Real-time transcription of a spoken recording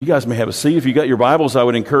You guys may have a seat. If you got your Bibles, I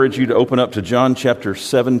would encourage you to open up to John chapter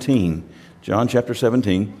 17. John chapter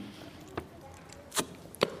 17.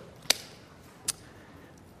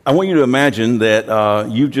 I want you to imagine that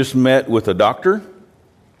you've just met with a doctor,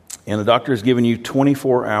 and the doctor has given you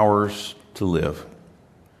 24 hours to live.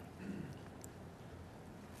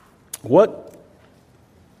 What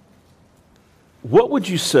would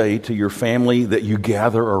you say to your family that you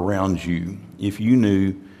gather around you if you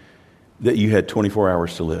knew that you had 24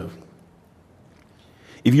 hours to live?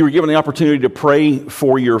 If you were given the opportunity to pray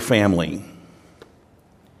for your family,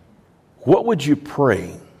 what would you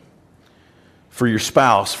pray for your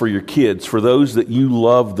spouse, for your kids, for those that you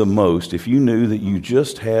love the most if you knew that you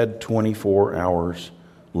just had 24 hours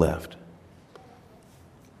left?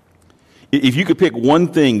 If you could pick one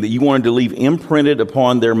thing that you wanted to leave imprinted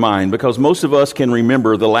upon their mind, because most of us can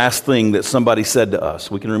remember the last thing that somebody said to us.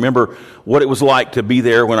 We can remember what it was like to be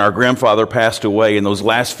there when our grandfather passed away and those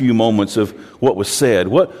last few moments of what was said.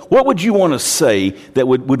 What would you want to say that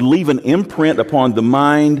would leave an imprint upon the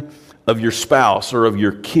mind of your spouse or of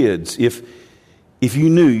your kids if you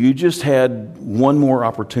knew you just had one more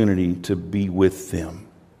opportunity to be with them?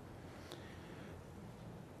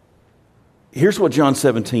 Here's what John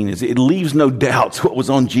 17 is. It leaves no doubts what was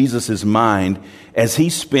on Jesus' mind as he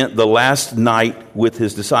spent the last night with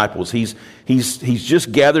his disciples. He's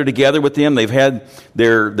just gathered together with them. They've had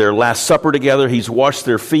their last supper together. He's washed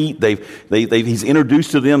their feet. He's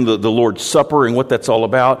introduced to them the Lord's Supper and what that's all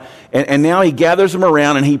about. And now he gathers them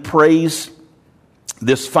around and he prays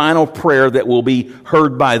this final prayer that will be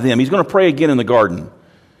heard by them. He's going to pray again in the garden.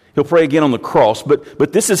 He'll pray again on the cross,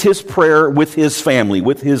 but this is his prayer with his family,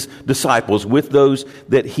 with his disciples, with those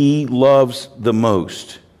that he loves the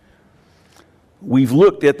most. We've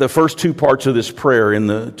looked at the first two parts of this prayer in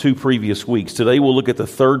the two previous weeks. Today we'll look at the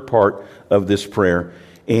third part of this prayer.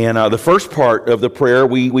 And the first part of the prayer,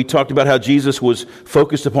 we talked about how Jesus was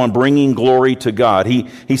focused upon bringing glory to God.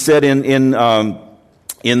 He said in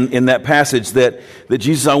that passage that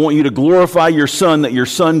Jesus, I want you to glorify your Son, that your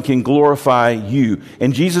Son can glorify you.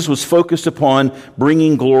 And Jesus was focused upon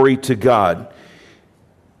bringing glory to God.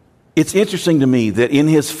 It's interesting to me that in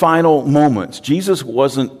his final moments, Jesus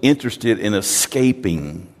wasn't interested in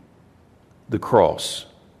escaping the cross.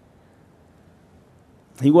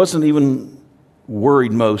 He wasn't even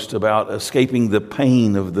worried most about escaping the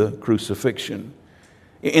pain of the crucifixion.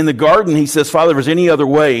 In the garden, he says, Father, if there's any other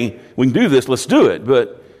way we can do this, let's do it.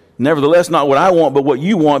 But nevertheless, not what I want, but what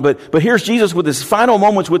you want. But here's Jesus with his final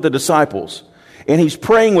moments with the disciples. And he's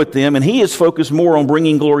praying with them, and he is focused more on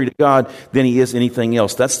bringing glory to God than he is anything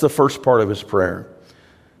else. That's the first part of his prayer.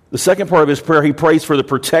 The second part of his prayer, he prays for the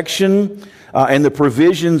protection and the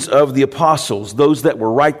provisions of the apostles, those that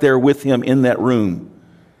were right there with him in that room.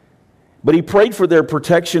 But he prayed for their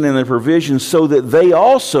protection and their provisions so that they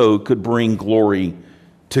also could bring glory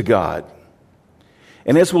to God.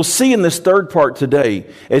 And as we'll see in this third part today,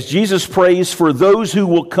 as Jesus prays for those who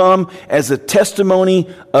will come as a testimony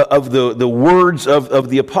of the words of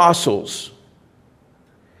the apostles,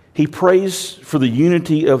 he prays for the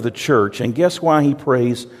unity of the church. And guess why he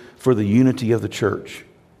prays for the unity of the church?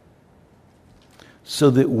 So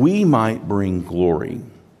that we might bring glory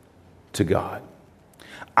to God.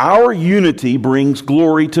 Our unity brings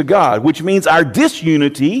glory to God, which means our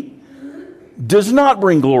disunity does not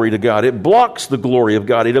bring glory to God. It blocks the glory of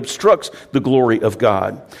God. It obstructs the glory of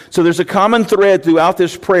God. So there's a common thread throughout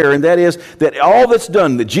this prayer, and that is that all that's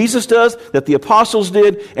done, that Jesus does, that the apostles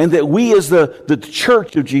did, and that we as the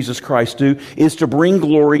church of Jesus Christ do, is to bring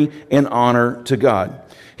glory and honor to God.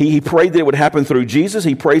 He prayed that it would happen through Jesus.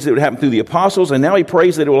 He prays that it would happen through the apostles, and now he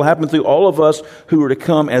prays that it will happen through all of us who are to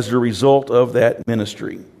come as a result of that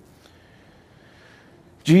ministry.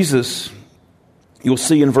 Jesus, you'll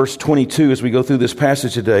see in verse 22 as we go through this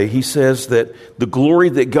passage today, he says that the glory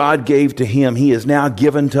that God gave to him, he has now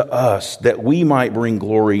given to us that we might bring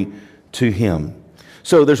glory to him.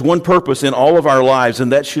 So there's one purpose in all of our lives,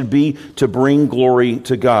 and that should be to bring glory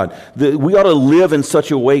to God. We ought to live in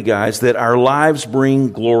such a way, guys, that our lives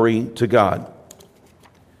bring glory to God.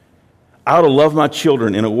 I ought to love my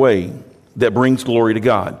children in a way that brings glory to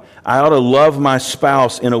God. I ought to love my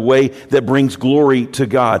spouse in a way that brings glory to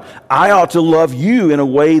God. I ought to love you in a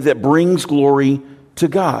way that brings glory to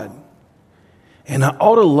God. And I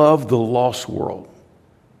ought to love the lost world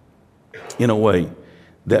in a way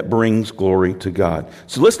that brings glory to God.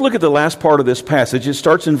 So let's look at the last part of this passage. It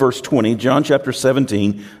starts in verse 20, John chapter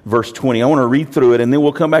 17, verse 20. I want to read through it, and then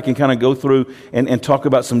we'll come back and kind of go through and talk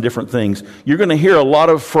about some different things. You're going to hear a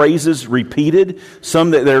lot of phrases repeated,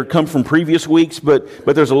 some that come from previous weeks, but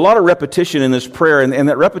there's a lot of repetition in this prayer, and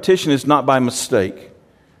that repetition is not by mistake.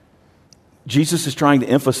 Jesus is trying to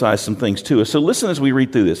emphasize some things to us. So listen as we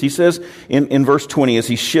read through this. He says in verse 20, as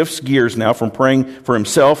he shifts gears now from praying for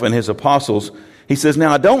himself and his apostles, he says,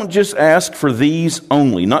 now I don't just ask for these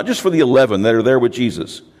only, not just for the 11 that are there with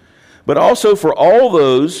Jesus, but also for all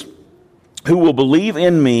those who will believe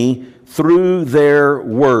in me through their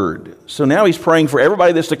word. So now he's praying for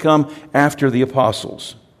everybody that's to come after the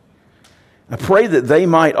apostles. I pray that they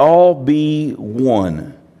might all be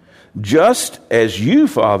one, just as you,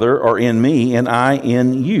 Father, are in me and I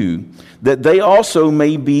in you, that they also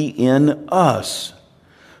may be in us,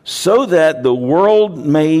 so that the world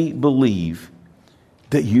may believe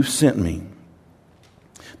that you've sent me.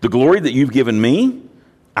 The glory that you've given me,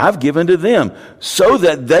 I've given to them, so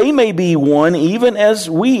that they may be one even as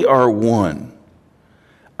we are one.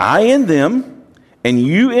 I in them, and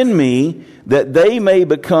you in me, that they may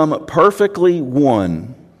become perfectly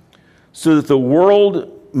one, so that the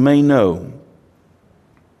world may know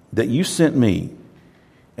that you sent me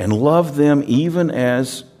and love them even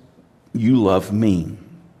as you love me.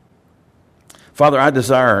 Father, I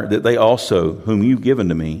desire that they also, whom you've given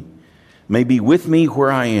to me, may be with me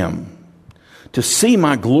where I am, to see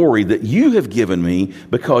my glory that you have given me,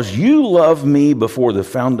 because you loved me before the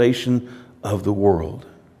foundation of the world.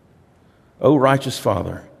 O righteous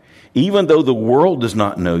Father, even though the world does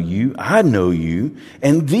not know you, I know you,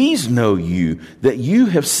 and these know you, that you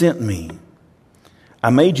have sent me. I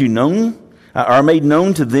made known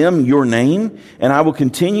to them your name, and I will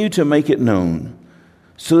continue to make it known,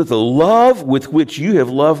 so that the love with which you have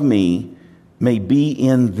loved me may be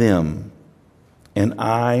in them, and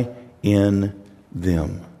I in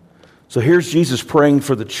them. So here's Jesus praying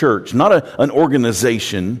for the church, not an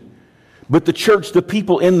organization, but the church, the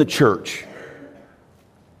people in the church.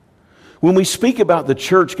 When we speak about the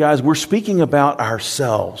church, guys, we're speaking about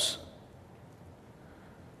ourselves.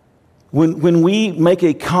 When we make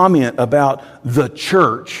a comment about the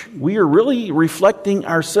church, we are really reflecting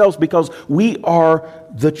ourselves, because we are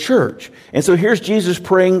the church. And so here's Jesus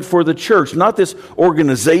praying for the church, not this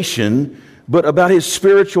organization, but about his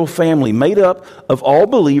spiritual family made up of all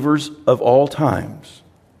believers of all times.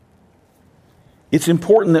 It's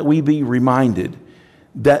important that we be reminded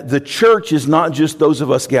that the church is not just those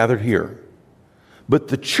of us gathered here, but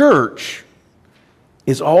the church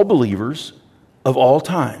is all believers of all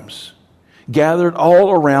times, gathered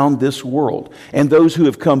all around this world. And those who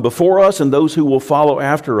have come before us and those who will follow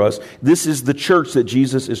after us, this is the church that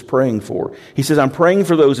Jesus is praying for. He says, I'm praying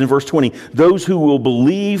for those, in verse 20, those who will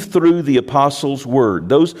believe through the apostles' word,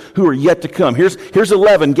 those who are yet to come. Here's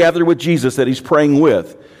 11 gathered with Jesus that he's praying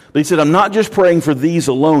with. But he said, I'm not just praying for these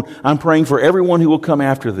alone. I'm praying for everyone who will come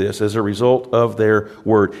after this as a result of their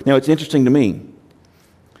word. Now, it's interesting to me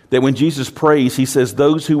that when Jesus prays, he says,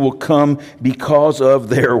 those who will come because of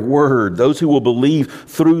their word, those who will believe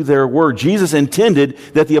through their word. Jesus intended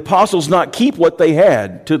that the apostles not keep what they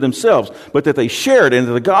had to themselves, but that they shared, and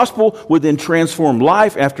that the gospel would then transform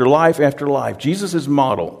life after life after life. Jesus'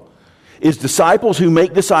 model is disciples who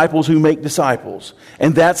make disciples who make disciples.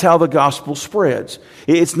 And that's how the gospel spreads.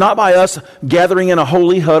 It's not by us gathering in a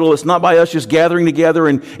holy huddle. It's not by us just gathering together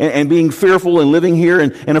and being fearful and living here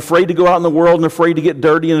and afraid to go out in the world and afraid to get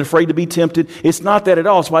dirty and afraid to be tempted. It's not that at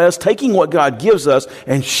all. It's by us taking what God gives us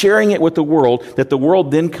and sharing it with the world, that the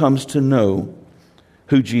world then comes to know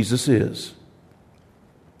who Jesus is.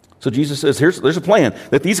 So Jesus says, there's a plan,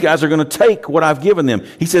 that these guys are going to take what I've given them.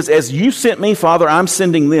 He says, as you sent me, Father, I'm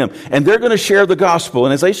sending them. And they're going to share the gospel.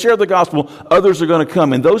 And as they share the gospel, others are going to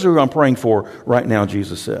come. And those are who I'm praying for right now,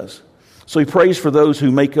 Jesus says. So he prays for those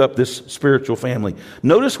who make up this spiritual family.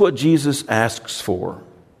 Notice what Jesus asks for.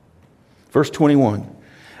 Verse 21.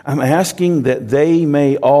 I'm asking that they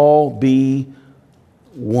may all be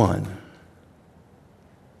one.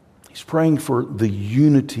 He's praying for the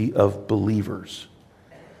unity of believers.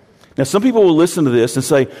 Now, some people will listen to this and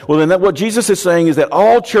say, well, then what Jesus is saying is that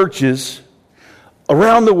all churches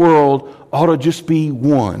around the world ought to just be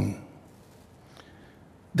one.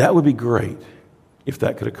 That would be great if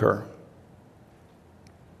that could occur.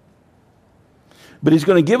 But he's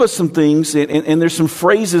going to give us some things, and there's some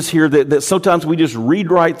phrases here that sometimes we just read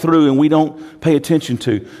right through and we don't pay attention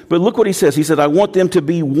to. But look what he says. He said, I want them to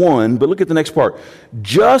be one. But look at the next part.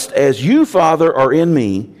 Just as you, Father, are in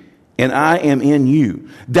me, and I am in you.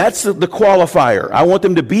 That's the qualifier. I want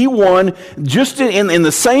them to be one, just in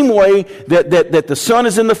the same way that the Son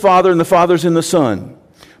is in the Father and the Father's in the Son.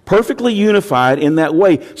 Perfectly unified in that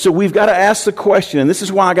way. So we've got to ask the question, and this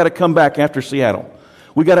is why I got to come back after Seattle.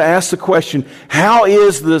 We've got to ask the question, how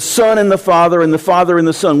is the Son and the Father and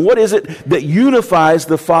the Son? What is it that unifies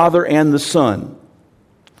the Father and the Son?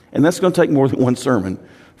 And that's going to take more than one sermon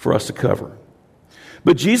for us to cover.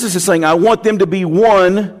 But Jesus is saying, I want them to be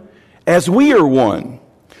one as we are one.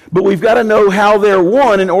 But we've got to know how they're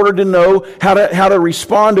one in order to know how to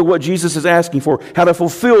respond to what Jesus is asking for, how to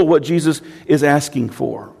fulfill what Jesus is asking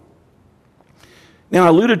for. Now, I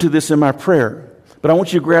alluded to this in my prayer, but I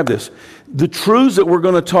want you to grab this. The truths that we're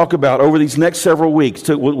going to talk about over these next several weeks,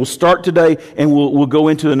 we'll start today and we'll go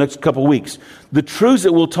into the next couple weeks. The truths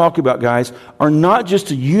that we'll talk about, guys, are not just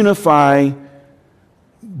to unify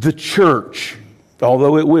the church,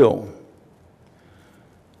 although it will,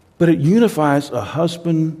 but it unifies a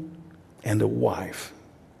husband and a wife.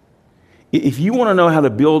 If you want to know how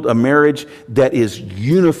to build a marriage that is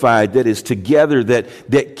unified, that is together,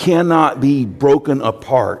 that cannot be broken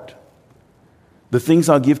apart, the things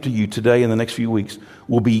I'll give to you today in the next few weeks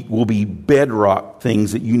will be bedrock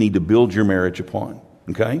things that you need to build your marriage upon.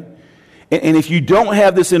 Okay? And if you don't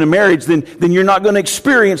have this in a marriage, then you're not going to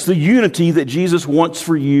experience the unity that Jesus wants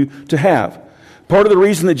for you to have. Part of the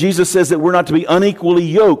reason that Jesus says that we're not to be unequally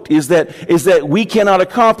yoked is that we cannot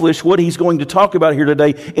accomplish what he's going to talk about here today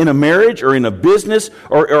in a marriage or in a business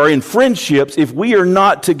or in friendships if we are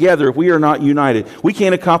not together, if we are not united. We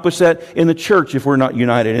can't accomplish that in the church if we're not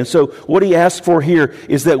united. And so what he asks for here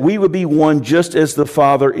is that we would be one just as the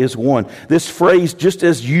Father is one. This phrase, just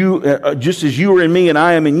as you are in me and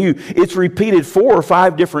I am in you, it's repeated 4 or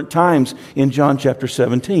 5 different times in John chapter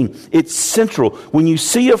 17. It's central. When you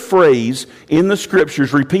see a phrase in the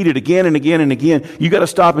Scriptures repeated again and again and again, you got to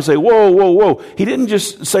stop and say, whoa, whoa, whoa. He didn't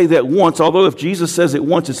just say that once, although if Jesus says it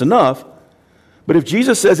once, it's enough. But if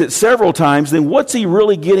Jesus says it several times, then what's he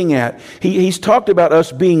really getting at? He's talked about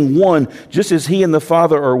us being one, just as he and the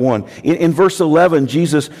Father are one. In verse 11,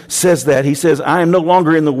 Jesus says that. He says, I am no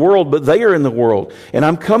longer in the world, but they are in the world. And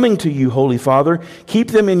I'm coming to you, Holy Father. Keep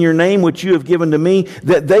them in your name, which you have given to me,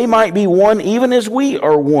 that they might be one, even as we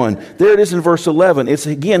are one. There it is in verse 11. It's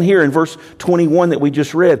again here in verse 21 that we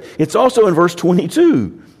just read. It's also in verse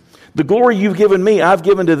 22. The glory you've given me, I've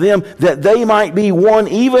given to them, that they might be one,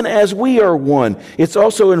 even as we are one. It's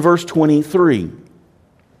also in verse 23.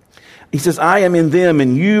 He says, I am in them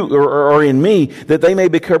and you are in me, that they may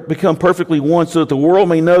become perfectly one, so that the world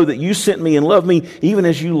may know that you sent me and loved me, even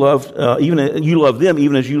as you loved them,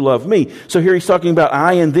 even as you love me. So here he's talking about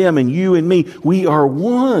I and them and you and me. We are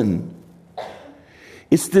one.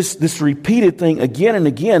 It's this repeated thing again and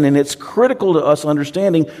again, and it's critical to us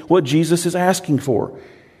understanding what Jesus is asking for.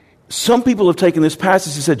 Some people have taken this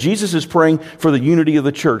passage and said Jesus is praying for the unity of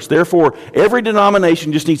the church. Therefore, every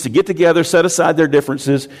denomination just needs to get together, set aside their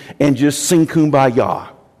differences, and just sing kumbaya.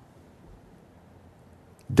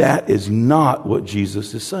 That is not what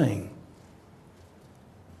Jesus is saying.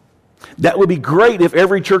 That would be great if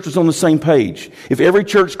every church was on the same page, if every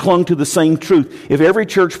church clung to the same truth, if every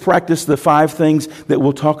church practiced the 5 things that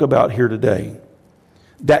we'll talk about here today.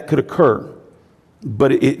 That could occur,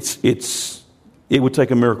 but it would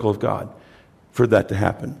take a miracle of God for that to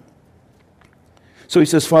happen. So he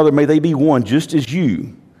says, Father, may they be one just as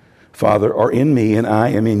you, Father, are in me and I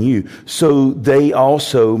am in you, so they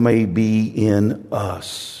also may be in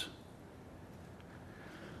us.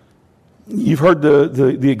 You've heard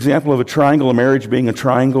the example of a triangle, a marriage being a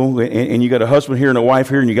triangle, and you got a husband here and a wife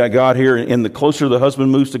here, and you got God here, and the closer the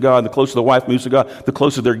husband moves to God, the closer the wife moves to God, the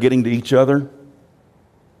closer they're getting to each other.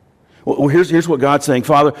 Well, here's what God's saying,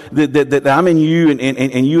 Father, that I'm in you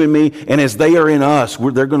and you in me, and as they are in us,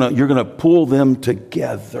 you're gonna pull them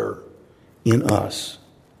together in us.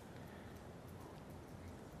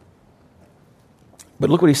 But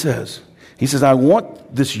look what he says. He says, I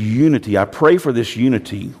want this unity. I pray for this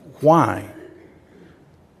unity. Why?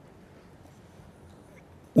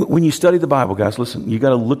 When you study the Bible, guys, listen, you got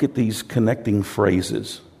to look at these connecting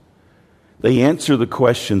phrases. They answer the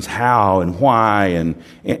questions how and why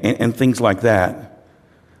and things like that.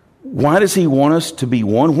 Why does he want us to be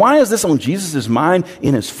one? Why is this on Jesus' mind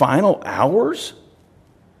in his final hours?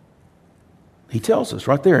 He tells us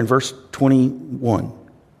right there in verse 21.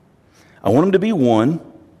 I want them to be one,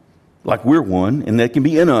 like we're one, and they can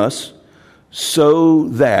be in us, so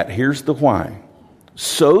that, here's the why,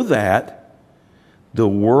 so that the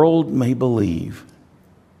world may believe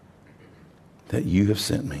that you have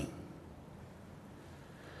sent me.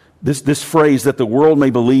 This phrase, that the world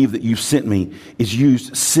may believe that you've sent me, is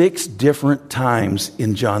used 6 different times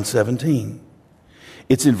in John 17.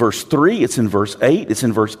 It's in verse 3, it's in verse 8, it's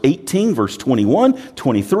in verse 18, verse 21,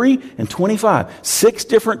 23, and 25. 6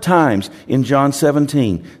 different times in John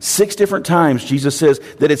 17. 6 different times Jesus says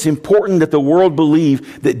that it's important that the world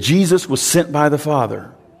believe that Jesus was sent by the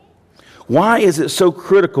Father. Why is it so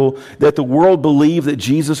critical that the world believe that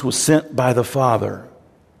Jesus was sent by the Father?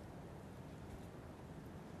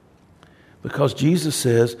 Because Jesus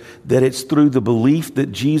says that it's through the belief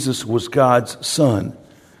that Jesus was God's Son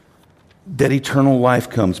that eternal life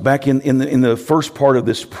comes. Back in the first part of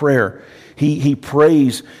this prayer, he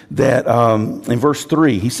prays that in verse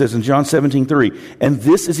 3, he says in John 17:3, and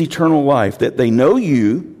this is eternal life, that they know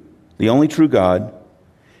you, the only true God,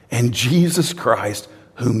 and Jesus Christ,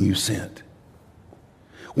 whom you sent.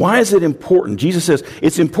 Why is it important? Jesus says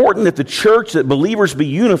it's important that the church, that believers be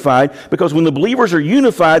unified, because when the believers are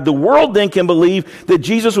unified, the world then can believe that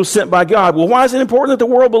Jesus was sent by God. Well, why is it important that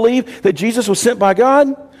the world believe that Jesus was sent by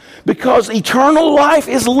God? Because eternal life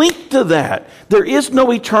is linked to that. There is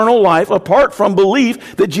no eternal life apart from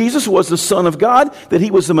belief that Jesus was the Son of God, that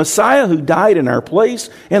He was the Messiah who died in our place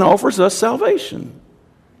and offers us salvation.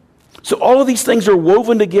 So all of these things are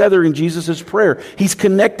woven together in Jesus' prayer. He's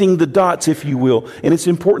connecting the dots, if you will. And it's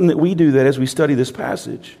important that we do that as we study this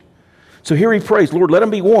passage. So here he prays, Lord, let them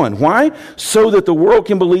be one. Why? So that the world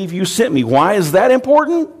can believe you sent me. Why is that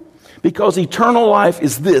important? Because eternal life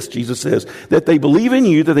is this, Jesus says, that they believe in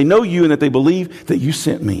you, that they know you, and that they believe that you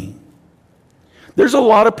sent me. There's a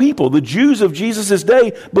lot of people. The Jews of Jesus'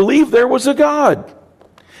 day believed there was a God.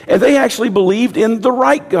 And they actually believed in the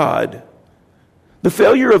right God. The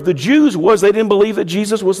failure of the Jews was they didn't believe that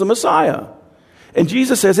Jesus was the Messiah. And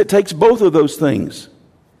Jesus says it takes both of those things.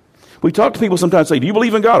 We talk to people sometimes say, do you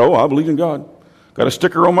believe in God? Oh, I believe in God. Got a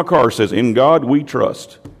sticker on my car that says, in God we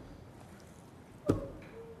trust.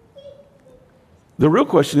 The real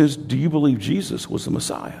question is, do you believe Jesus was the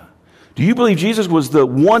Messiah? Do you believe Jesus was the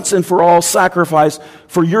once and for all sacrifice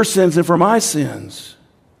for your sins and for my sins?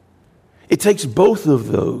 It takes both of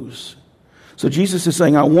those. So Jesus is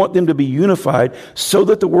saying, I want them to be unified so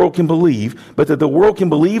that the world can believe, but that the world can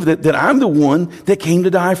believe that I'm the one that came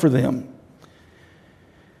to die for them.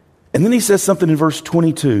 And then he says something in verse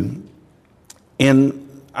 22.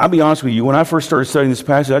 And I'll be honest with you, when I first started studying this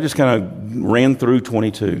passage, I just kind of ran through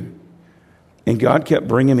 22. And God kept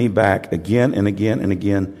bringing me back again and again and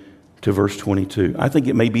again to verse 22. I think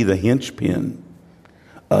it may be the linchpin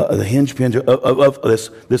of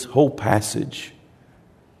this whole passage.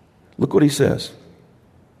 Look what he says.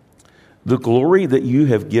 The glory that you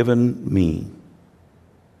have given me,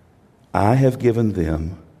 I have given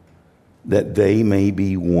them, that they may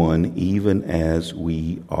be one, even as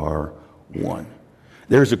we are one.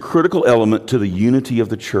 There's a critical element to the unity of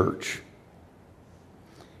the church.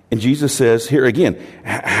 And Jesus says here again,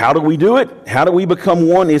 how do we do it? How do we become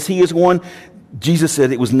one as He is one? Jesus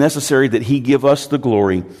said it was necessary that He give us the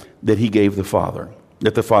glory that He gave the Father,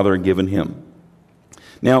 that the Father had given Him.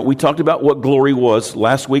 Now, we talked about what glory was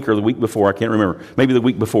last week or the week before. I can't remember. Maybe the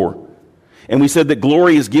week before. And we said that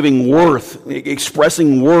glory is giving worth,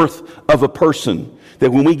 expressing worth of a person.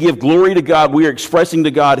 That when we give glory to God, we are expressing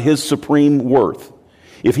to God His supreme worth.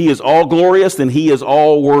 If He is all glorious, then He is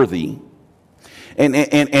all worthy.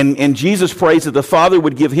 And Jesus prays that the Father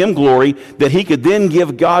would give Him glory, that He could then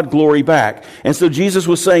give God glory back. And so Jesus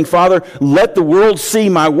was saying, Father, let the world see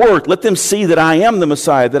my worth. Let them see that I am the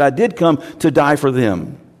Messiah, that I did come to die for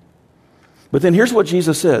them. But then here's what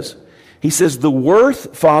Jesus says. He says, the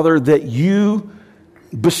worth, Father, that you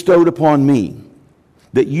bestowed upon me,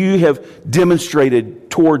 that you have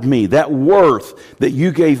demonstrated toward me, that worth that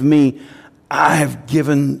you gave me, I have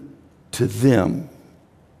given to them.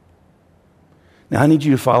 Now, I need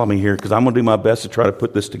you to follow me here because I'm going to do my best to try to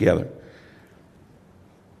put this together.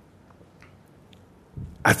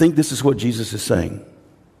 I think this is what Jesus is saying.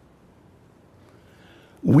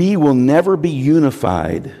 We will never be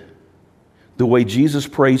unified the way Jesus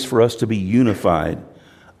prays for us to be unified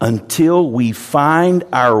until we find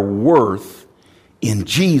our worth in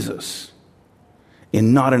Jesus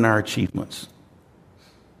and not in our achievements.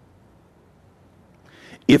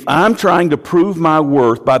 If I'm trying to prove my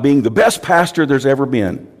worth by being the best pastor there's ever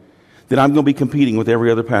been, then I'm going to be competing with every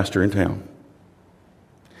other pastor in town.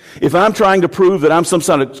 If I'm trying to prove that I'm some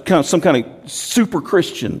kind of super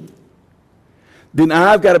Christian, then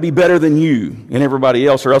I've got to be better than you and everybody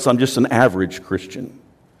else, or else I'm just an average Christian.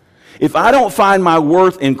 If I don't find my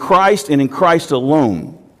worth in Christ and in Christ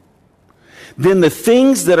alone, then the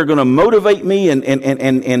things that are going to motivate me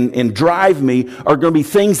and drive me are going to be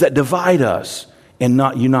things that divide us and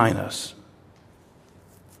not unite us.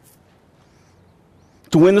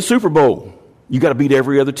 To win the Super Bowl, you got to beat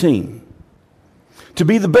every other team. To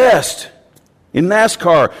be the best in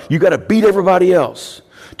NASCAR, you got to beat everybody else.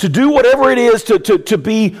 To do whatever it is, to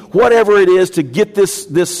be whatever it is, to get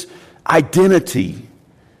this identity,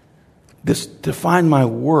 to find my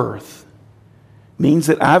worth, means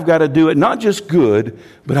that I've got to do it not just good,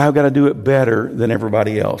 but I've got to do it better than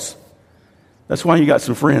everybody else. That's why you got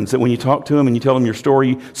some friends that when you talk to them and you tell them your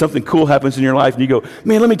story, something cool happens in your life and you go,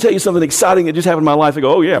 man, let me tell you something exciting that just happened in my life. They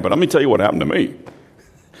go, oh yeah, but let me tell you what happened to me.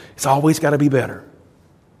 It's always got to be better.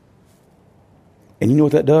 And you know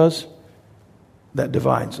what that does? That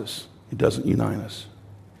divides us. It doesn't unite us.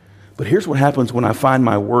 But here's what happens when I find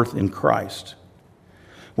my worth in Christ.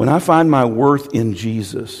 When I find my worth in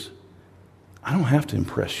Jesus, I don't have to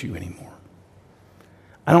impress you anymore.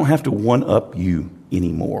 I don't have to one-up you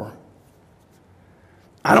anymore.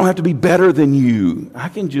 I don't have to be better than you. I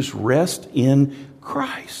can just rest in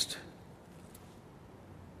Christ.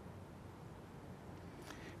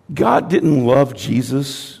 God didn't love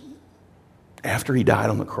Jesus after he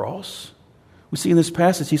died on the cross. We see in this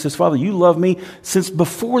passage, he says, Father, you love me since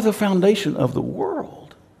before the foundation of the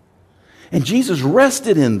world. And Jesus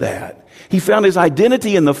rested in that. He found his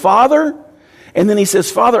identity in the Father. And then he says,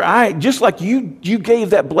 Father, just like you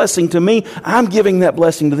gave that blessing to me, I'm giving that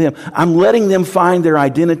blessing to them. I'm letting them find their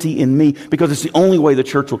identity in me because it's the only way the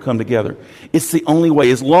church will come together. It's the only way.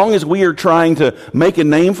 As long as we are trying to make a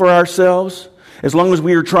name for ourselves, as long as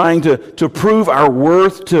we are trying to prove our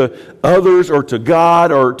worth to others or to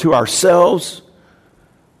God or to ourselves,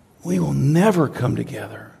 we will never come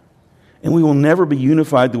together. And we will never be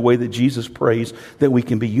unified the way that Jesus prays that we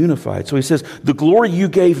can be unified. So he says, the glory you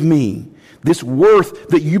gave me, this worth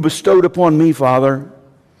that you bestowed upon me, Father,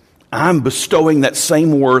 I'm bestowing that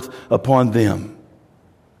same worth upon them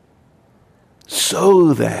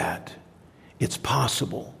so that it's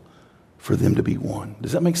possible for them to be one.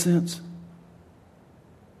 Does that make sense?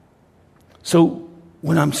 So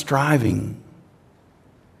when I'm striving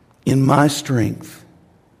in my strength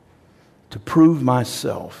to prove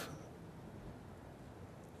myself,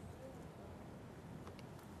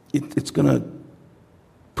 it's going to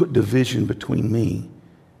put division between me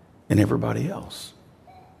and everybody else.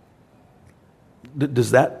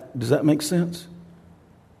 Does that make sense?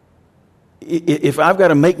 If I've got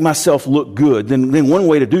to make myself look good, then one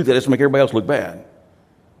way to do that is to make everybody else look bad.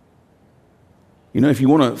 You know, if you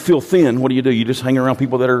want to feel thin, what do? You just hang around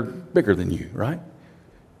people that are bigger than you, right?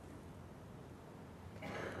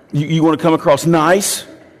 You want to come across nice,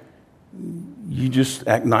 you just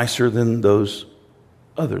act nicer than those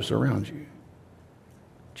others around you.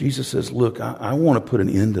 Jesus says, look, I want to put an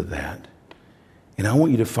end to that. And I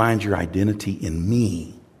want you to find your identity in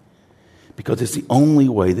me. Because it's the only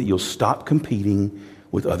way that you'll stop competing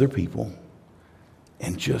with other people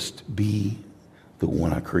and just be the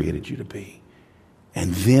one I created you to be.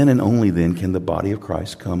 And then and only then can the body of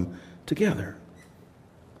Christ come together.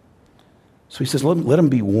 So he says, let them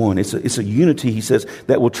be one. It's a unity, he says,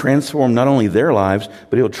 that will transform not only their lives,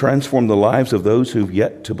 but it will transform the lives of those who've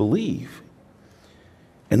yet to believe.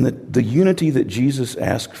 And the unity that Jesus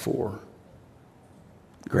asked for,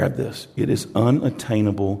 grab this, it is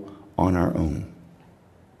unattainable on our own.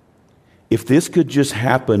 If this could just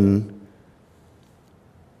happen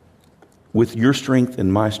with your strength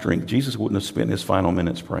and my strength, Jesus wouldn't have spent his final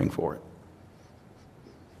minutes praying for it.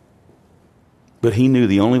 But he knew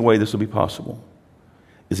the only way this would be possible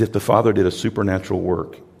is if the Father did a supernatural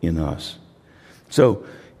work in us. So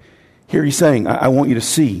here he's saying, I want you to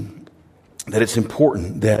see that it's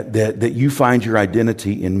important that you find your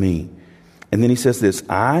identity in me. And then he says this,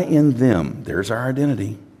 I in them, there's our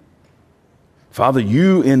identity. Father,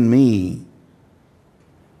 you in me,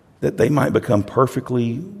 that they might become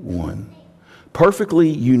perfectly one, perfectly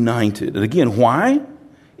united. And again, why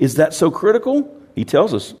is that so critical? He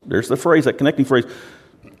tells us, there's the phrase, that connecting phrase,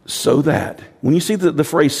 so that. When you see the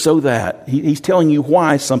phrase so that, he's telling you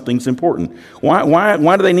why something's important.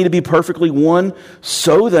 Why do they need to be perfectly one?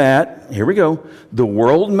 So that, here we go, the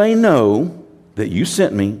world may know that you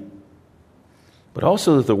sent me, but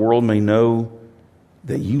also that the world may know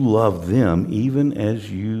that you love them even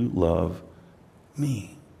as you love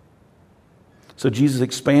me. So Jesus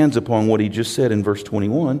expands upon what he just said in verse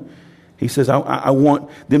 21. He says, I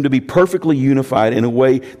want them to be perfectly unified in a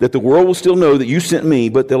way that the world will still know that you sent me,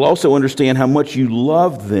 but they'll also understand how much you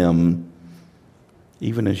love them,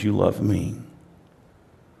 even as you love me.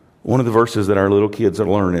 One of the verses that our little kids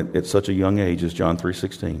learn at such a young age is John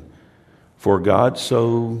 3:16. For God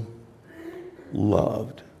so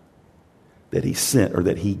loved that he sent, or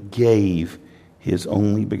that he gave his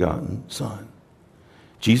only begotten Son.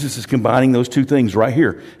 Jesus is combining those two things right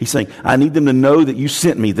here. He's saying, I need them to know that you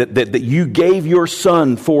sent me, that you gave your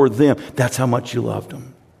Son for them. That's how much you loved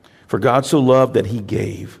them. For God so loved that he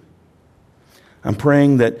gave. I'm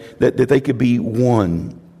praying that they could be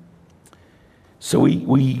one. So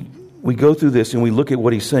we go through this and we look at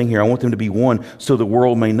what he's saying here. I want them to be one so the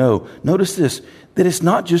world may know. Notice this, that it's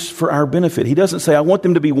not just for our benefit. He doesn't say, I want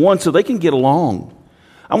them to be one so they can get along.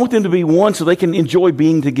 I want them to be one so they can enjoy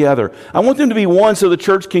being together. I want them to be one so the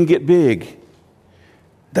church can get big.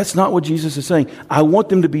 That's not what Jesus is saying. I want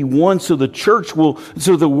them to be one so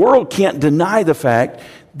so the world can't deny the fact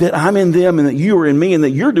that I'm in them and that you are in me and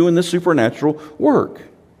that you're doing this supernatural work.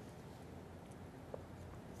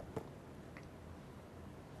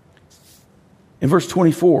 In verse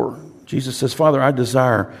 24, Jesus says, Father, I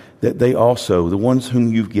desire that they also, the ones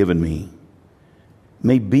whom you've given me,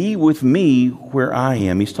 may be with me where I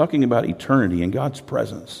am. He's talking about eternity and God's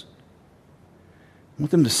presence. I want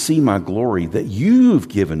them to see my glory that you've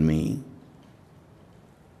given me.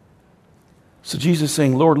 So Jesus is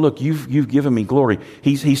saying, Lord, look, you've given me glory.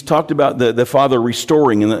 He's talked about the Father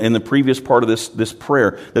restoring in the previous part of this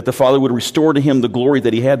prayer, that the Father would restore to him the glory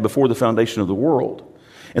that he had before the foundation of the world.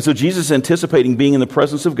 And so Jesus is anticipating being in the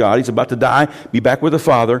presence of God. He's about to die, be back with the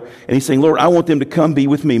Father. And he's saying, Lord, I want them to come be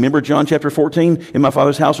with me. Remember John chapter 14? In my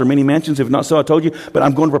Father's house are many mansions. If not so, I told you. But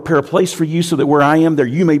I'm going to prepare a place for you so that where I am, there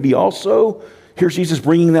you may be also. Here's Jesus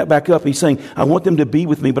bringing that back up. He's saying, I want them to be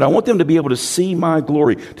with me, but I want them to be able to see my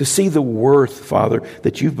glory, to see the worth, Father,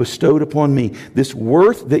 that you've bestowed upon me. This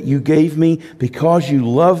worth that you gave me because you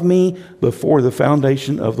love me before the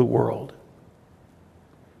foundation of the world.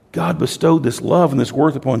 God bestowed this love and this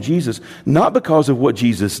worth upon Jesus, not because of what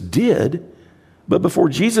Jesus did, but before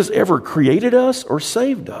Jesus ever created us or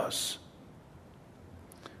saved us.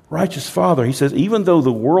 Righteous Father, he says, even though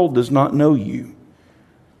the world does not know you,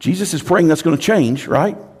 Jesus is praying that's going to change,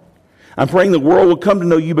 right? I'm praying the world will come to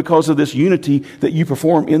know you because of this unity that you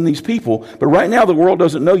perform in these people. But right now the world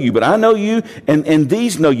doesn't know you, but I know you and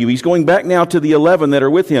these know you. He's going back now to the 11 that are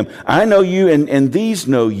with him. I know you and these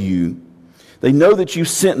know you. They know that you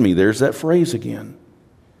sent me. There's that phrase again.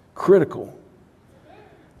 Critical.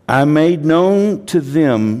 I made known to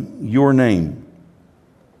them your name,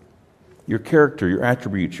 your character, your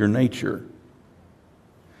attributes, your nature.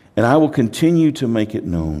 And I will continue to make it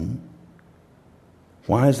known.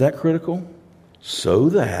 Why is that critical? So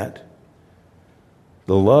that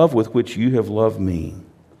the love with which you have loved me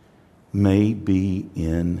may be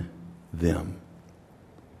in them,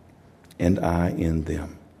 and I in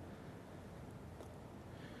them.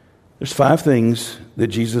 There's 5 things that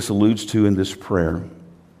Jesus alludes to in this prayer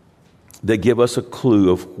that give us a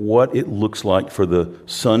clue of what it looks like for the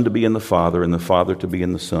Son to be in the Father and the Father to be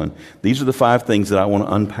in the Son. These are the 5 things that I want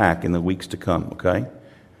to unpack in the weeks to come, okay?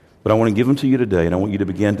 But I want to give them to you today, and I want you to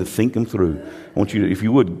begin to think them through. I want you to, if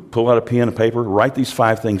you would, pull out a pen and paper, write these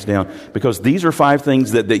 5 things down, because these are 5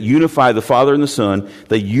 things that unify the Father and the Son.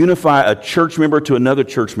 They unify a church member to another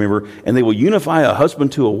church member, and they will unify a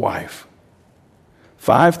husband to a wife.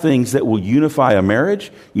 5 things that will unify a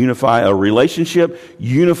marriage, unify a relationship,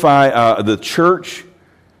 unify the church,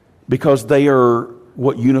 because they are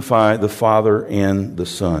what unify the Father and the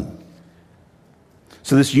Son.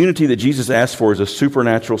 So this unity that Jesus asked for is a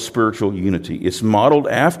supernatural spiritual unity. It's modeled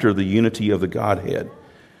after the unity of the Godhead.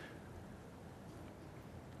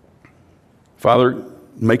 Father,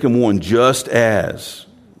 make them one just as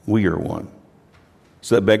we are one.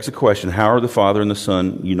 So that begs the question, how are the Father and the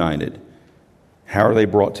Son united? How are they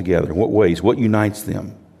brought together? In what ways? What unites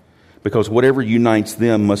them? Because whatever unites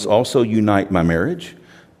them must also unite my marriage,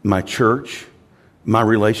 my church, my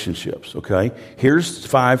relationships, okay? Here's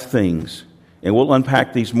 5 things, and we'll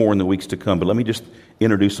unpack these more in the weeks to come, but let me just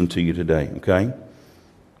introduce them to you today, okay?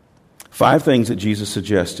 5 things that Jesus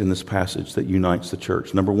suggests in this passage that unites the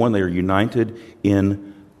church. Number 1, they are united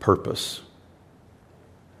in purpose.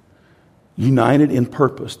 United in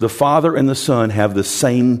purpose. The Father and the Son have the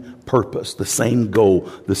same purpose, the same goal,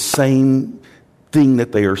 the same thing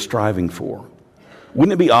that they are striving for.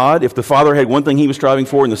 Wouldn't it be odd if the Father had one thing he was striving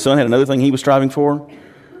for and the Son had another thing he was striving for?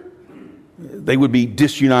 They would be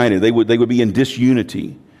disunited. They would be in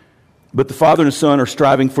disunity. But the Father and the Son are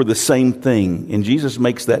striving for the same thing. And Jesus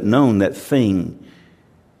makes that known, that thing.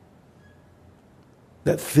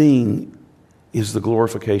 That thing is the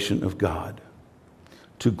glorification of God.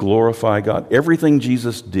 To glorify God. Everything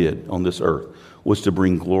Jesus did on this earth was to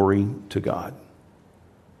bring glory to God.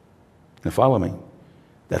 Now follow me.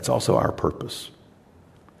 That's also our purpose.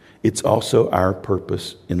 It's also our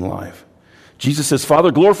purpose in life. Jesus says,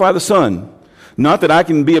 Father, glorify the Son. Not that I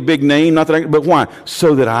can be a big name, but why?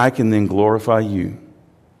 So that I can then glorify you.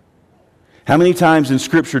 How many times in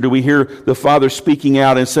Scripture do we hear the Father speaking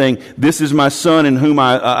out and saying, this is my Son in whom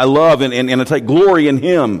I love and I take glory in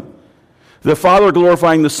Him? The Father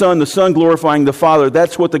glorifying the Son glorifying the Father.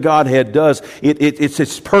 That's what the Godhead does.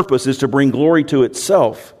 Its purpose is to bring glory to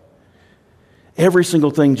itself. Every single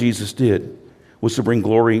thing Jesus did was to bring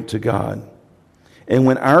glory to God. And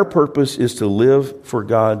when our purpose is to live for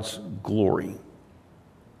God's glory,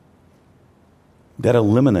 that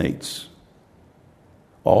eliminates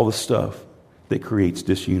all the stuff that creates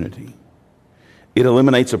disunity. It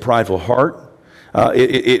eliminates a prideful heart.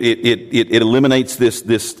 It eliminates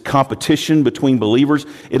this competition between believers.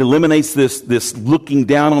 It eliminates this looking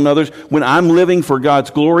down on others. When I'm living for God's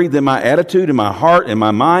glory, then my attitude and my heart and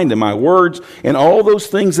my mind and my words and all those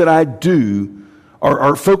things that I do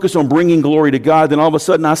are focused on bringing glory to God. Then all of a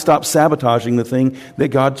sudden I stop sabotaging the thing that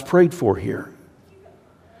God's prayed for here.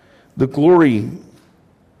 The glory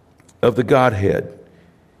of the Godhead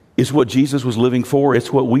is what Jesus was living for.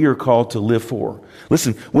 It's what we are called to live for.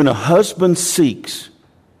 Listen, when a husband seeks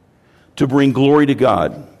to bring glory to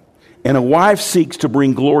God and a wife seeks to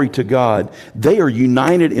bring glory to God, they are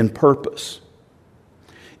united in purpose.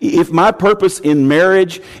 If my purpose in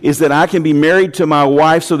marriage is that I can be married to my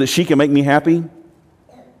wife so that she can make me happy,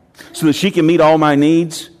 so that she can meet all my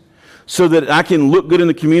needs, so that I can look good in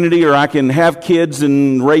the community or I can have kids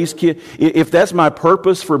and raise kids, if that's my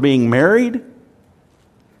purpose for being married,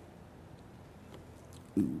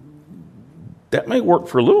 that may work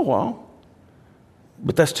for a little while,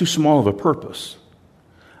 but that's too small of a purpose.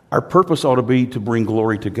 Our purpose ought to be to bring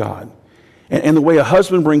glory to God. And the way a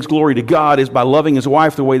husband brings glory to God is by loving his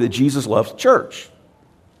wife the way that Jesus loves the church.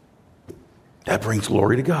 That brings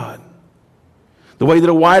glory to God. The way that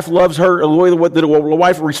a wife loves her, the way that a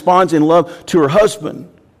wife responds in love to her husband,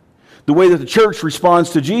 the way that the church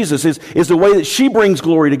responds to Jesus is the way that she brings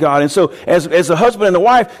glory to God. And so as the husband and the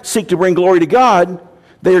wife seek to bring glory to God,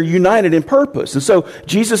 they are united in purpose. And so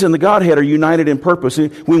Jesus and the Godhead are united in purpose.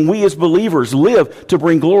 When we as believers live to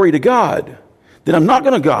bring glory to God, then I'm not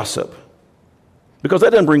going to gossip, because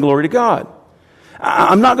that doesn't bring glory to God.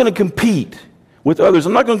 I'm not going to compete with others.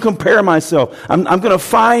 I'm not going to compare myself. I'm going to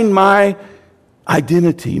find my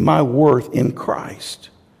identity, my worth in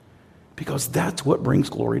Christ, because that's what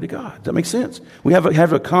brings glory to God. Does that make sense? We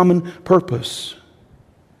have a common purpose.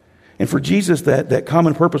 And for Jesus, that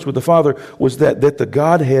common purpose with the Father was that the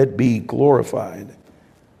Godhead be glorified.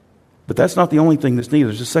 But that's not the only thing that's needed.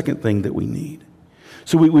 There's a second thing that we need.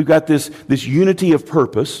 So we've got this unity of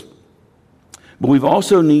purpose, but we've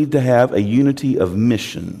also need to have a unity of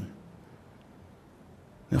mission.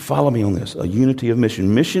 Now follow me on this, a unity of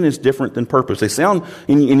mission. Mission is different than purpose. They sound,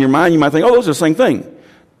 in your mind, you might think, oh, those are the same thing.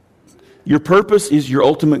 Your purpose is your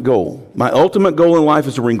ultimate goal. My ultimate goal in life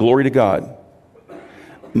is to bring glory to God.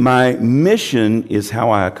 My mission is how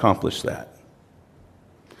I accomplish that.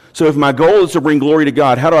 So if my goal is to bring glory to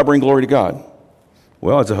God, how do I bring glory to God?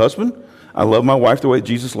 Well, as a husband, I love my wife the way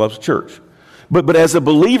Jesus loves the church. But as a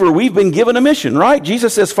believer, we've been given a mission, right?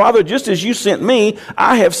 Jesus says, Father, just as you sent me,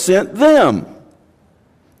 I have sent them.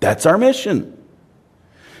 That's our mission.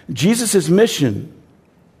 Jesus' mission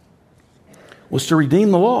was to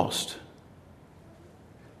redeem the lost.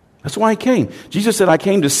 That's why he came. Jesus said, I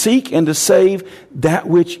came to seek and to save that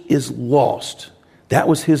which is lost. That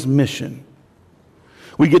was his mission.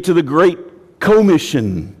 We get to the great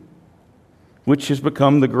commission, which has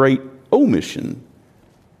become the great omission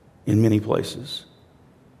in many places.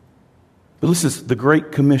 But listen, the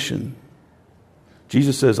Great Commission.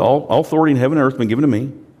 Jesus says, all authority in heaven and earth has been given to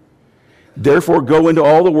me. Therefore, go into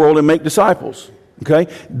all the world and make disciples.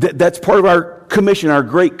 Okay? That's part of our commission, our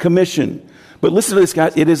Great Commission. But listen to this,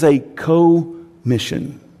 guys. It is a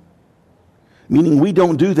co-mission. Meaning we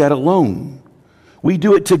don't do that alone. We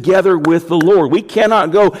do it together with the Lord. We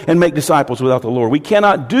cannot go and make disciples without the Lord. We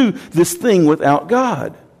cannot do this thing without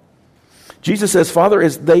God. Jesus says, Father,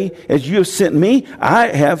 as you have sent me, I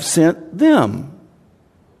have sent them.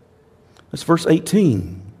 That's verse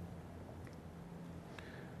 18.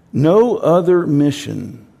 No other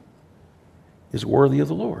mission is worthy of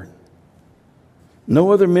the Lord.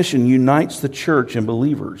 No other mission unites the church and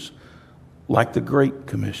believers like the Great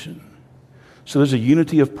Commission. So there's a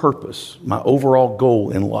unity of purpose, my overall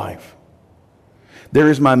goal in life. There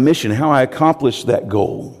is my mission, how I accomplish that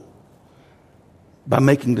goal by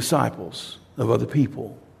making disciples of other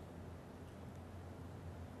people.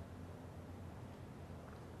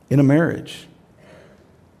 In a marriage,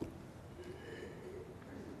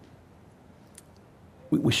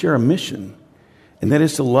 we share a mission. And that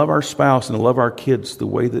is to love our spouse and to love our kids the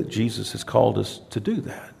way that Jesus has called us to do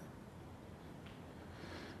that.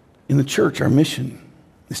 In the church, our mission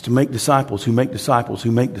is to make disciples who make disciples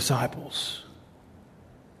who make disciples.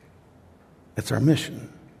 That's our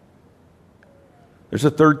mission. There's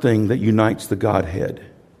a third thing that unites the Godhead,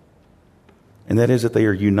 and that is that they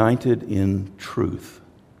are united in truth.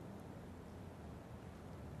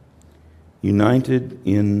 United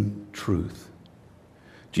in truth.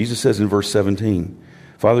 Jesus says in verse 17,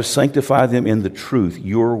 Father, sanctify them in the truth.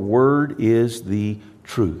 Your word is the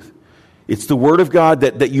truth. It's the Word of God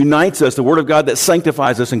that unites us, the Word of God that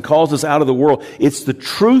sanctifies us and calls us out of the world. It's the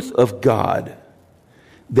truth of God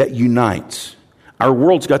that unites. Our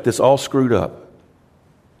world's got this all screwed up.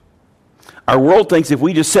 Our world thinks if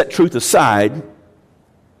we just set truth aside,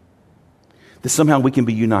 that somehow we can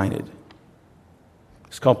be united.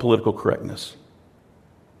 It's called political correctness.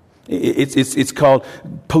 It's called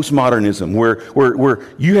postmodernism, where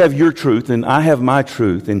you have your truth and I have my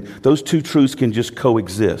truth, and those two truths can just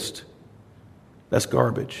coexist. That's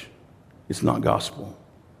garbage. It's not gospel.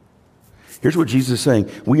 Here's what Jesus is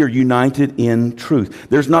saying. We are united in truth.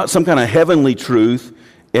 There's not some kind of heavenly truth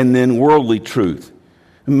and then worldly truth.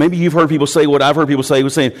 Maybe you've heard people say what I've heard people say,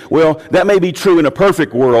 was saying, well, that may be true in a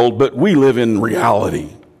perfect world, but we live in reality.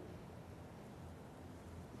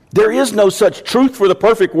 There is no such truth for the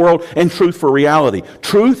perfect world and truth for reality.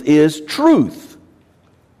 Truth is truth.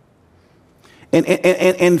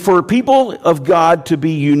 And for people of God to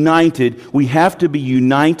be united, we have to be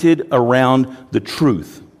united around the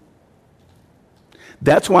truth.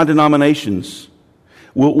 That's why denominations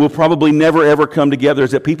will probably never ever come together,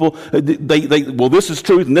 is that people, well, this is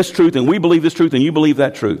truth and this truth, and we believe this truth and you believe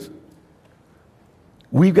that truth.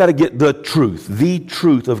 We've got to get the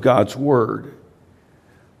truth of God's Word.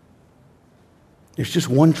 There's just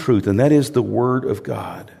one truth, and that is the Word of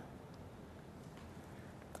God.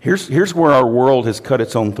 Here's where our world has cut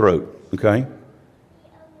its own throat, okay?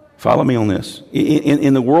 Follow me on this.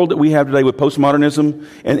 In the world that we have today with postmodernism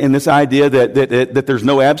and this idea that there's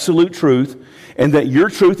no absolute truth and that your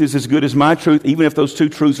truth is as good as my truth, even if those two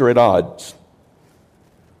truths are at odds.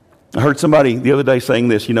 I heard somebody the other day saying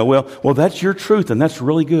this, well, that's your truth and that's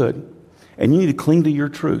really good. And you need to cling to your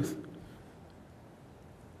truth.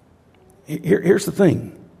 Here's the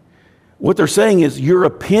thing. What they're saying is your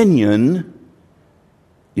opinion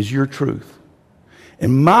is your truth.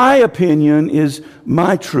 And my opinion is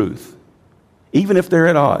my truth, even if they're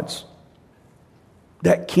at odds.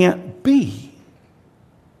 That can't be.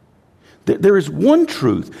 There is one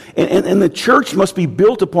truth. And the church must be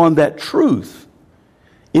built upon that truth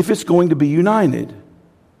if it's going to be united.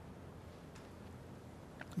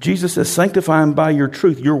 Jesus says, sanctify them by your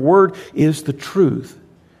truth. Your word is the truth.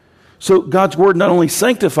 So God's word not only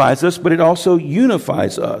sanctifies us, but it also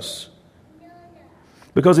unifies us.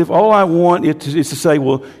 Because if all I want is to say,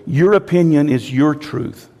 well, your opinion is your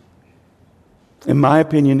truth, and my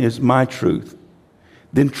opinion is my truth,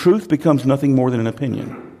 then truth becomes nothing more than an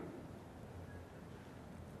opinion.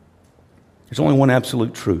 There's only one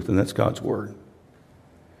absolute truth, and that's God's word.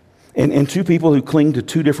 And two people who cling to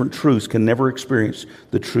two different truths can never experience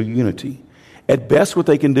the true unity. At best, what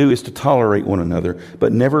they can do is to tolerate one another,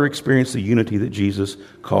 but never experience the unity that Jesus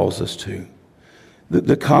calls us to.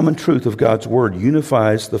 The common truth of God's Word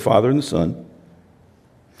unifies the Father and the Son.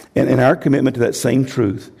 And our commitment to that same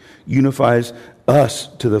truth unifies us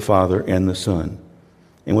to the Father and the Son.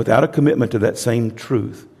 And without a commitment to that same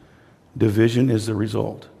truth, division is the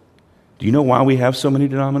result. Do you know why we have so many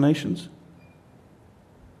denominations?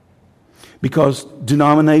 Because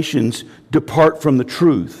denominations depart from the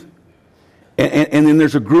truth. And then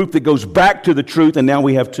there's a group that goes back to the truth, and now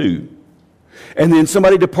we have two. And then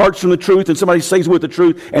somebody departs from the truth, and somebody stays with the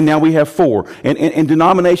truth, and now we have four. And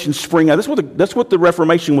denominations spring out. That's what the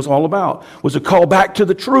Reformation was all about, was a call back to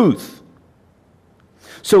the truth.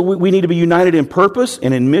 So we need to be united in purpose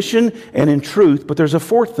and in mission and in truth. But there's a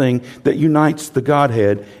fourth thing that unites the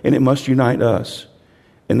Godhead, and it must unite us.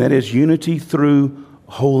 And that is unity through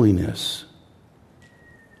holiness.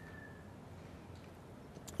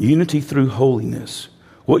 Unity through holiness.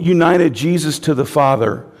 What united Jesus to the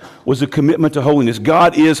Father was a commitment to holiness.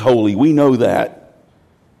 God is holy. We know that.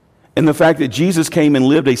 And the fact that Jesus came and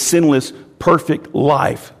lived a sinless, perfect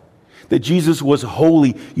life, that Jesus was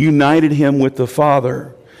holy, united him with the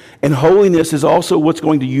Father. And holiness is also what's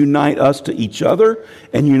going to unite us to each other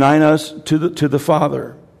and unite us to the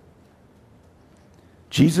Father.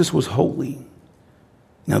 Jesus was holy.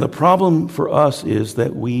 Now the problem for us is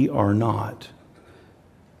that we are not.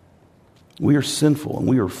 We are sinful, and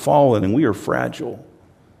we are fallen, and we are fragile.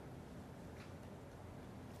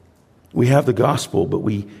 We have the gospel, but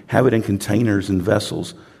we have it in containers and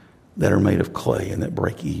vessels that are made of clay and that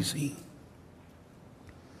break easy.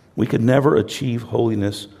 We could never achieve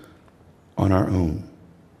holiness on our own.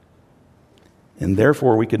 And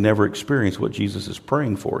therefore, we could never experience what Jesus is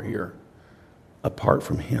praying for here apart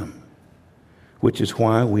from him, which is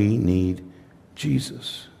why we need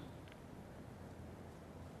Jesus.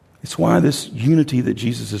 It's why this unity that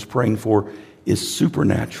Jesus is praying for is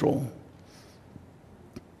supernatural,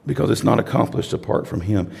 because it's not accomplished apart from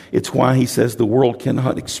him. It's why he says the world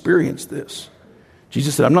cannot experience this.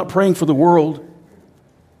 Jesus said, I'm not praying for the world.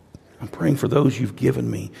 I'm praying for those you've given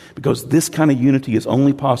me, because this kind of unity is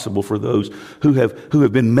only possible for those who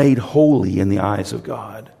have been made holy in the eyes of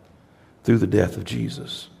God through the death of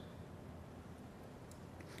Jesus.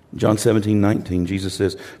 John 17:19, Jesus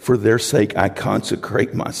says, for their sake I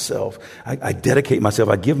consecrate myself. I dedicate myself.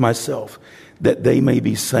 I give myself that they may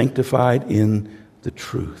be sanctified in the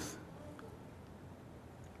truth.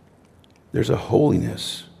 There's a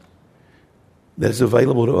holiness that is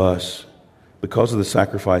available to us because of the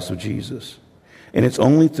sacrifice of Jesus. And it's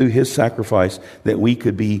only through his sacrifice that we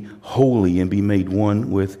could be holy and be made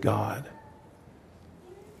one with God.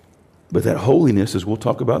 But that holiness, as we'll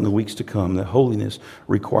talk about in the weeks to come, that holiness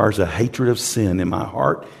requires a hatred of sin in my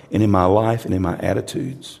heart and in my life and in my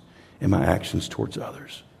attitudes and my actions towards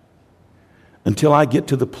others. Until I get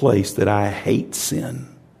to the place that I hate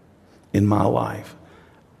sin in my life,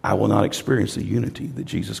 I will not experience the unity that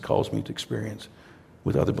Jesus calls me to experience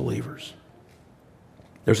with other believers.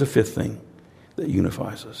 There's a fifth thing that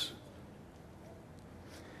unifies us.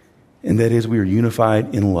 And that is, we are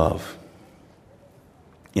unified in love.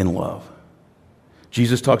 In love.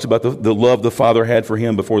 Jesus talks about the love the Father had for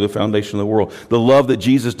him before the foundation of the world. The love that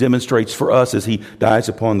Jesus demonstrates for us as he dies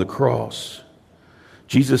upon the cross.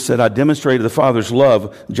 Jesus said, I demonstrated the Father's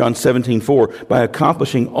love, John 17:4, by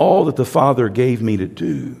accomplishing all that the Father gave me to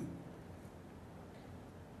do.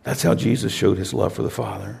 That's how Jesus showed his love for the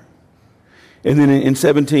Father. And then in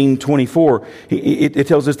 17:24, it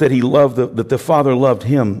tells us that that the Father loved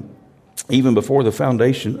him even before the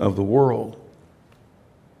foundation of the world.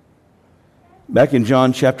 Back in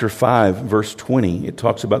John chapter 5, verse 20, it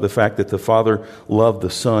talks about the fact that the Father loved the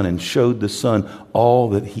Son and showed the Son all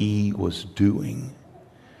that he was doing.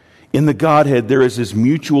 In the Godhead, there is this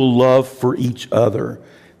mutual love for each other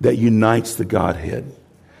that unites the Godhead.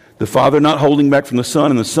 The Father not holding back from the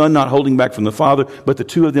Son and the Son not holding back from the Father, but the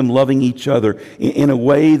two of them loving each other in a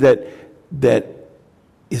way that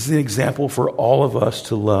is an example for all of us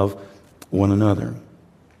to love one another.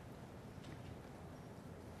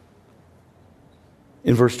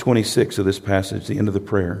 In verse 26 of this passage, the end of the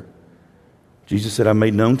prayer, Jesus said, I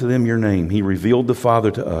made known to them your name. He revealed the Father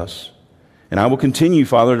to us. And I will continue,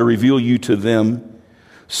 Father, to reveal you to them,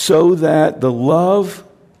 so that the love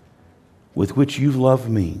with which you've loved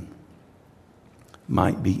me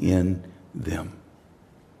might be in them.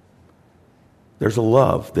 There's a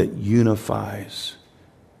love that unifies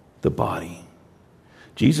the body.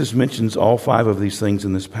 Jesus mentions all 5 of these things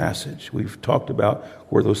in this passage. We've talked about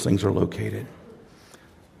where those things are located.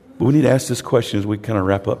 But we need to ask this question as we kind of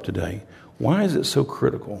wrap up today. Why is it so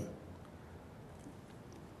critical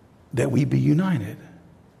that we be united?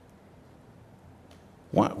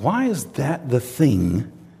 Why is that the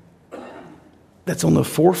thing that's on the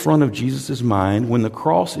forefront of Jesus' mind when the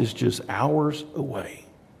cross is just hours away?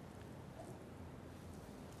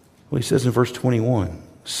 Well, he says in verse 21,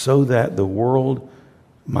 so that the world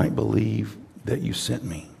might believe that you sent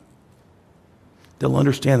me. They'll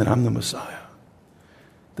understand that I'm the Messiah,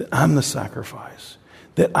 that I'm the sacrifice,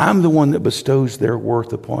 that I'm the one that bestows their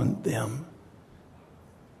worth upon them.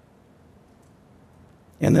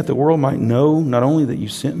 And that the world might know not only that you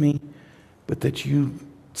sent me, but that you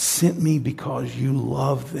sent me because you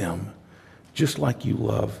love them just like you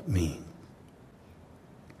love me.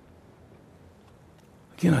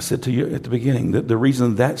 Again, I said to you at the beginning that the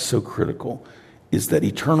reason that's so critical is that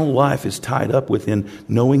eternal life is tied up within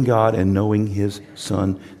knowing God and knowing his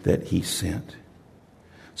Son that he sent.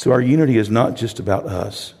 So our unity is not just about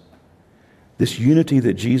us. This unity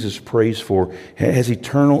that Jesus prays for has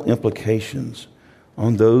eternal implications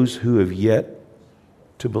on those who have yet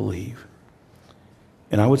to believe.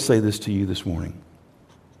 And I would say this to you this morning.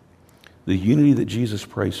 The unity that Jesus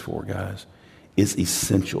prays for, guys, is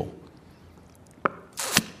essential.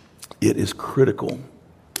 It is critical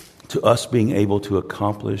to us being able to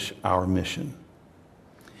accomplish our mission.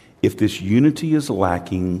 If this unity is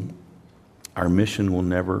lacking, our mission will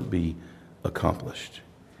never be accomplished.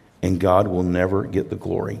 And God will never get the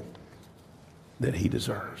glory that he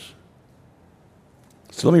deserves.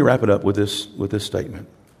 So let me wrap it up with this statement.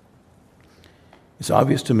 It's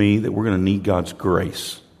obvious to me that we're going to need God's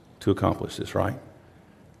grace to accomplish this, right?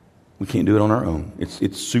 We can't do it on our own.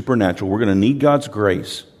 It's supernatural. We're going to need God's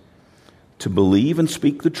grace to believe and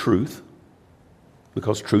speak the truth,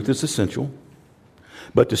 because truth is essential,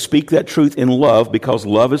 but to speak that truth in love, because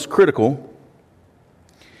love is critical.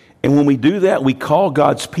 And when we do that, we call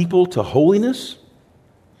God's people to holiness,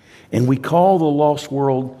 and we call the lost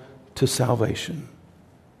world to salvation.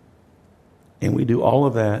 And we do all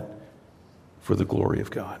of that for the glory of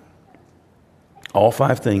God. All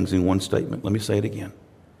 5 things in one statement. Let me say it again.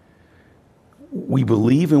 We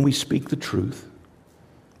believe and we speak the truth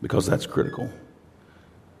because that's critical.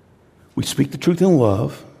 We speak the truth in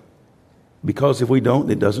love, because if we don't,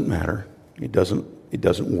 it doesn't matter. It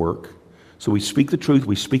doesn't work. So we speak the truth,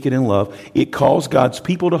 we speak it in love. It calls God's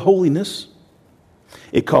people to holiness.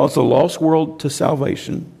 It calls the lost world to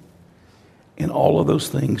salvation. And all of those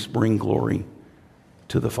things bring glory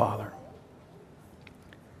to the Father.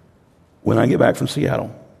 When I get back from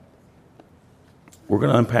Seattle, we're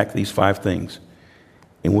going to unpack these 5 things.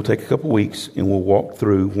 And we'll take a couple weeks and we'll walk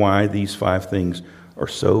through why these 5 things are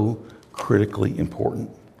so critically important.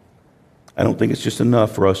 I don't think it's just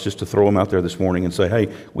enough for us just to throw them out there this morning and say,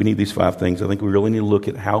 hey, we need these 5 things. I think we really need to look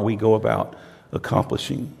at how we go about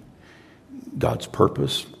accomplishing God's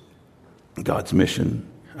purpose, God's mission.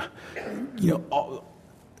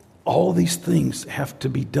 All these things have to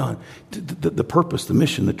be done. The purpose, the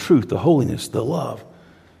mission, the truth, the holiness, the love.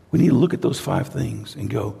 We need to look at those 5 things and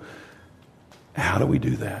go, how do we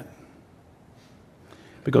do that?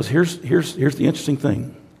 Because here's the interesting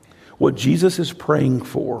thing. What Jesus is praying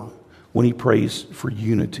for when he prays for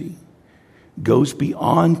unity goes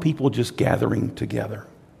beyond people just gathering together.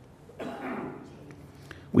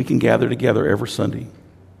 We can gather together every Sunday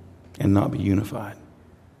and not be unified.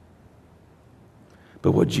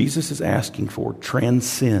 But what Jesus is asking for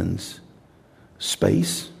transcends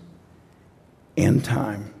space and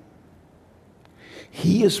time.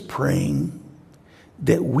 He is praying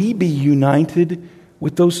that we be united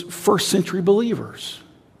with those first century believers.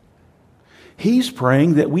 He's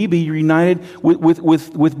praying that we be united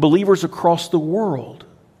with believers across the world.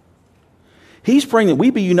 He's praying that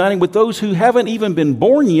we be united with those who haven't even been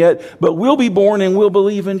born yet, but will be born and will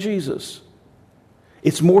believe in Jesus.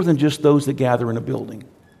 It's more than just those that gather in a building.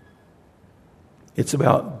 It's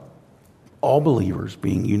about all believers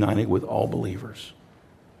being united with all believers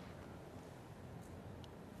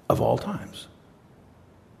of all times.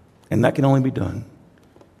 And that can only be done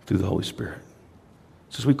through the Holy Spirit.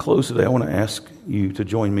 So as we close today, I want to ask you to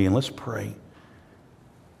join me and let's pray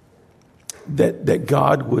that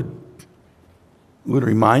God would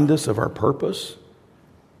remind us of our purpose,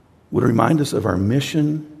 would remind us of our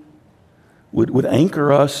mission, would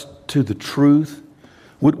anchor us to the truth,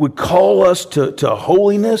 would call us to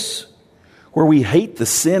holiness where we hate the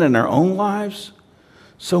sin in our own lives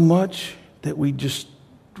so much that we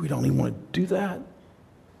don't even want to do that.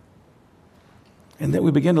 And that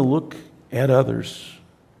we begin to look at others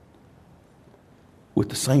with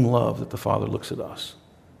the same love that the Father looks at us.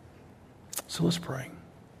 So let's pray.